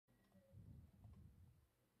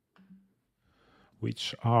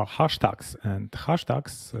which are hashtags. And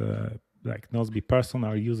hashtags, like Nozbe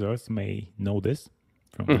personal users may know this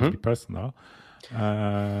from Nozbe personal.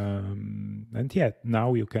 And yeah,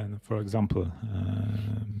 now you can, for example,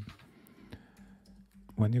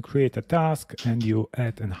 when you create a task and you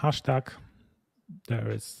add a hashtag,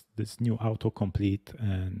 there is this new autocomplete,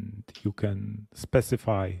 and you can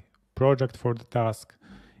specify project for the task.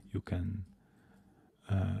 You can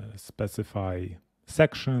specify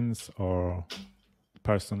sections or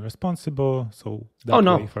person responsible. So that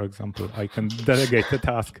way, for example, I can delegate the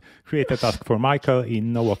task, create a task for Michael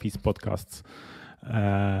in No Office Podcasts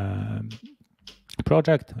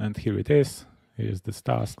project, and here it is. Here's this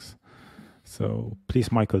tasks. So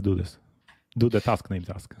please, Michael, do this. Do the task name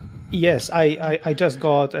task. Yes, I just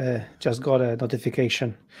got a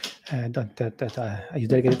notification that you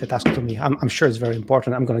delegated the task to me. I'm sure it's very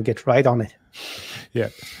important. I'm going to get right on it. Yeah.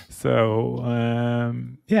 So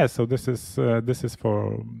so this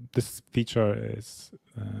feature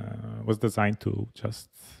was designed to just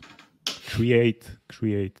create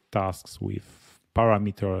tasks with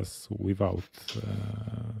parameters without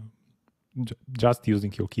just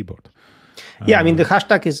using your keyboard. Yeah, I mean, the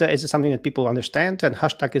hashtag is something that people understand, and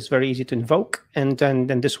hashtag is very easy to invoke. And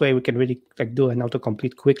then this way we can really do an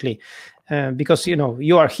autocomplete quickly, because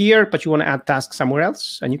you are here, but you want to add tasks somewhere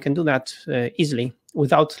else, and you can do that easily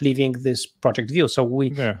without leaving this project view. So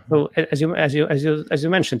so as you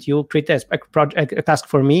mentioned, you create a task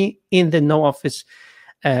for me in the No Office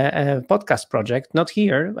podcast project, not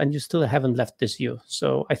here, and you still haven't left this view.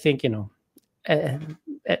 So I think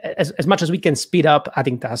as much as we can speed up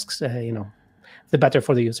adding tasks, the better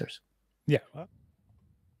for the users. Yeah.